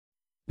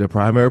The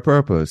primary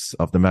purpose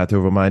of the Matter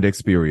Over Mind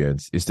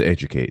experience is to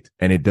educate,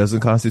 and it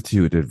doesn't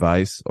constitute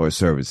advice or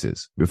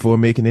services. Before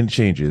making any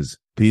changes,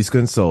 please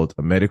consult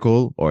a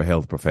medical or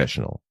health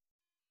professional.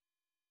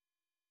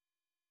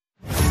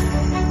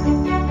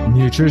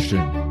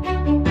 Nutrition,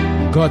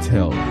 gut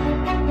health,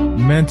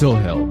 mental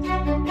health,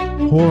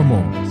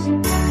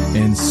 hormones,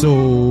 and so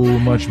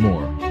much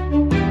more.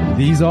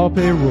 These all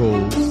play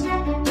roles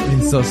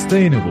in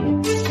sustainable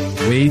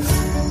weight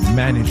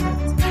management.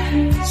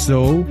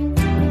 So,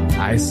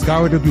 I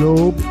scour the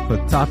globe for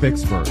top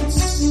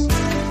experts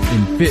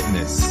in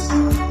fitness,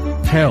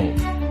 health,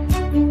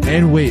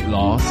 and weight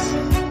loss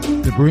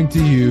to bring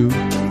to you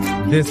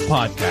this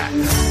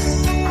podcast.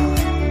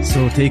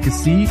 So take a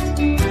seat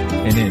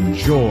and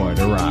enjoy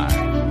the ride.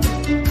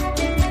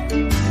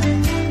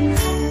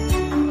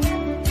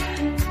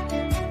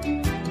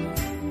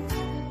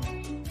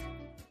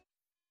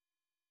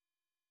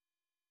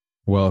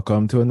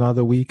 Welcome to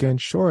another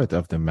weekend short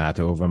of the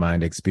Matter Over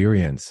Mind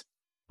experience.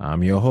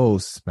 I'm your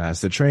host,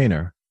 master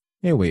trainer,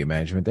 and weight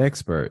management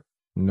expert,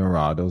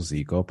 Narado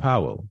Zico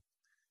Powell.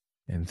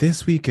 And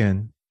this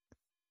weekend,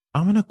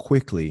 I'm going to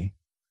quickly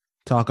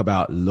talk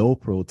about low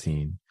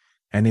protein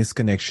and its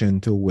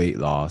connection to weight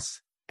loss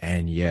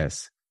and,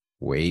 yes,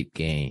 weight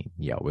gain.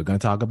 Yeah, we're going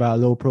to talk about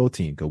low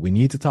protein because we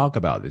need to talk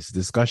about this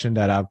discussion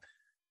that I've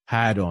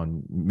had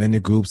on many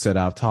groups that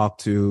I've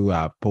talked to.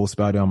 I post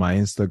about it on my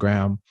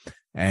Instagram,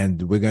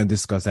 and we're going to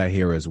discuss that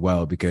here as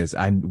well because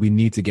we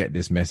need to get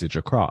this message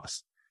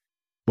across.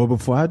 But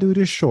before I do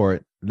this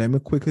short, let me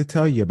quickly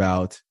tell you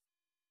about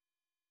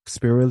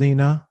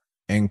spirulina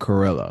and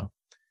chlorella.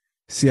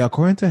 See,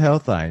 according to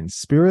Healthline,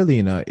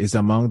 spirulina is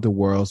among the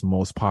world's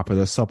most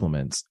popular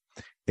supplements.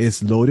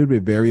 It's loaded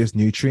with various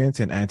nutrients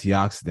and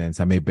antioxidants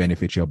that may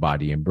benefit your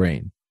body and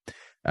brain.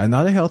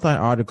 Another Healthline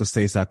article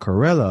states that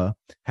chlorella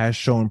has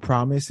shown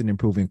promise in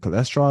improving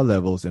cholesterol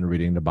levels and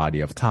ridding the body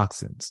of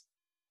toxins.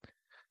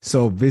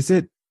 So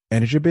visit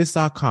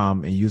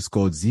EnergyBase.com and use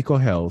code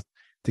ZICOHealth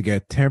to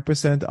get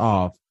 10%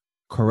 off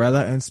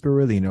chlorella and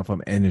spirulina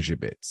from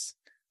EnergyBits.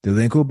 The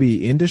link will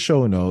be in the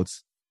show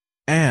notes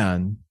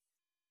and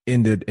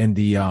in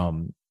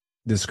the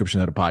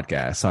description of the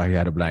podcast. Sorry, I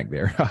had a blank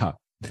there.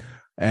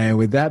 And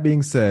with that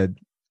being said,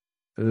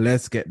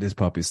 let's get this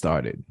puppy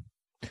started.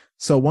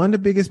 So one of the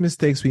biggest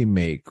mistakes we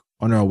make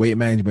on our weight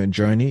management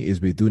journey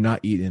is we do not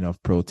eat enough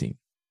protein.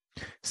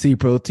 See,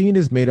 protein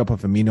is made up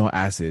of amino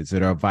acids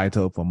that are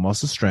vital for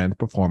muscle strength,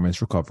 performance,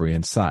 recovery,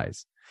 and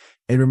size.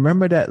 And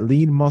remember that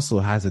lean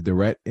muscle has a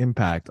direct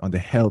impact on the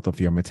health of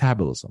your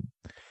metabolism.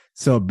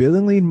 So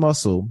building lean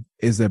muscle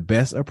is the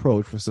best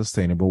approach for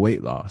sustainable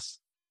weight loss.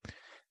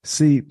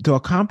 See, to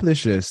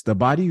accomplish this, the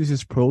body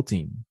uses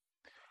protein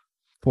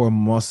for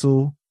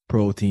muscle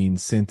protein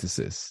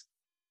synthesis.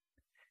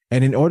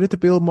 And in order to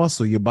build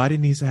muscle, your body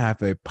needs to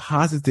have a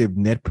positive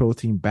net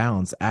protein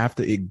balance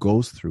after it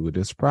goes through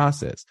this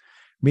process.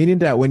 Meaning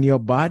that when your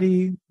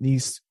body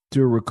needs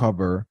to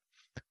recover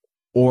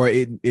or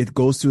it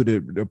goes through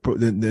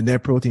the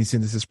net protein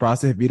synthesis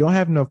process, if you don't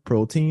have enough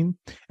protein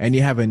and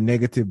you have a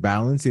negative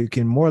balance, it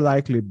can more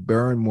likely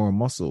burn more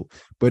muscle.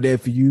 But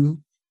if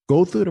you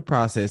go through the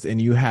process and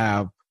you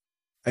have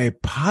a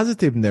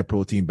positive net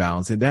protein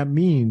balance, and that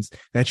means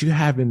that you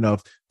have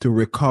enough to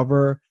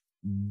recover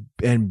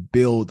and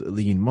build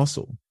lean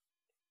muscle.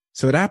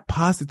 So that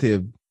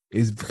positive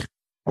is,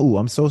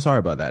 I'm so sorry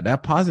about that.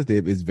 That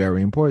positive is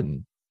very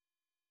important.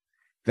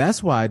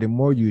 That's why the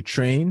more you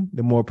train,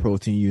 the more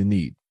protein you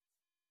need.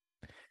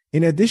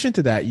 In addition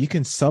to that, you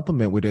can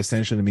supplement with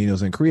essential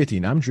aminos and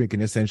creatine. I'm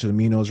drinking essential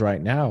aminos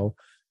right now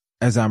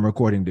as I'm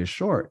recording this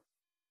short.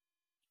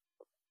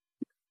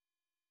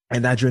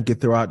 And I drink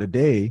it throughout the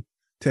day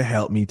to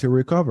help me to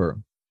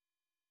recover.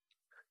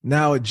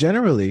 Now,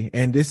 generally,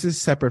 and this is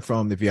separate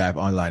from if you have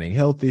underlying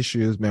health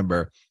issues,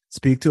 remember,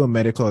 speak to a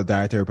medical or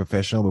dietary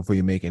professional before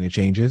you make any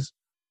changes.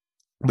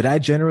 But I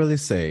generally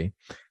say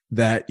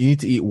that you need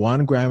to eat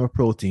 1 gram of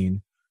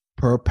protein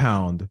per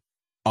pound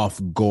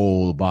of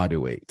goal body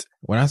weight.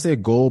 When I say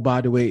goal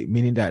body weight,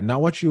 meaning that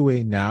not what you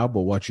weigh now,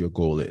 but what your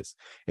goal is.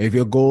 If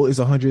your goal is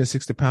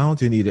 160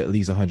 pounds, you need at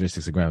least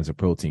 160 grams of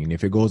protein.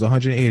 If your goal is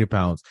 180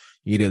 pounds,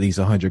 you need at least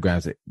 100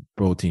 grams of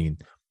protein,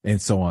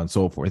 and so on and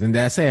so forth. And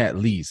that's at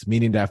least,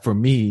 meaning that for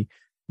me,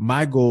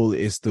 my goal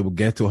is to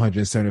get to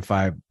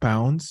 175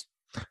 pounds.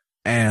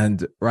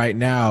 And right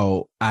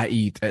now, I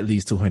eat at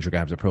least 200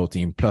 grams of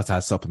protein, plus I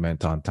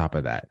supplement on top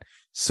of that.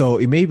 So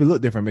it may be a little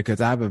different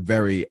because I have a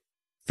very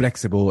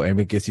flexible and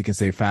I guess you can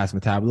say fast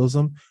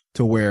metabolism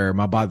to where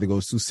my body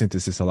goes through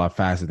synthesis a lot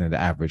faster than the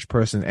average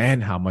person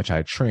and how much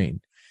I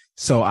train.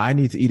 So I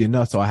need to eat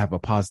enough so I have a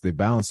positive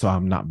balance so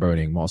I'm not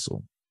burning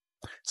muscle.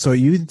 So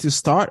you need to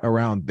start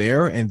around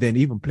there and then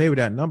even play with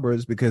that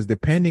numbers because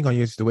depending on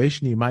your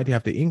situation, you might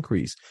have to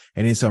increase.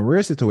 And in some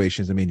rare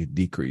situations, it may need to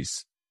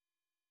decrease.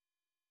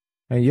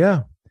 And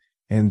yeah,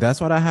 and that's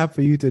what I have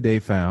for you today,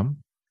 fam.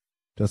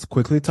 Just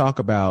quickly talk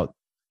about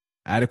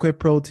adequate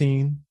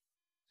protein.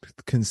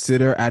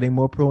 Consider adding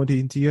more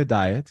protein to your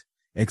diet,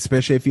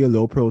 especially if you're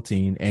low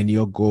protein and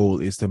your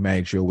goal is to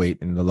manage your weight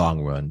in the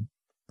long run.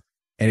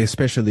 and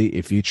especially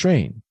if you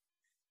train.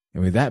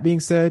 And with that being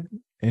said,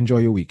 enjoy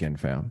your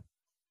weekend, fam.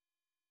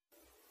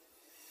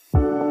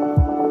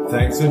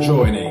 Thanks for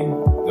joining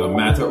the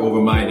Matter Over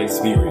Mind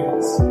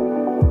experience.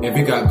 If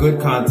you got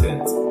good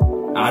content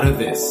out of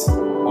this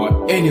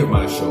or any of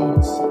my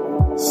shows,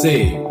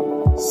 save,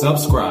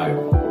 subscribe,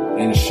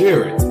 and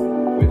share it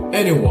with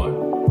anyone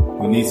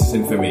who needs this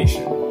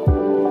information.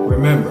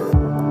 Remember,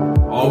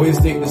 always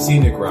take the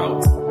scenic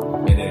route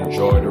and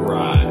enjoy the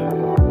ride.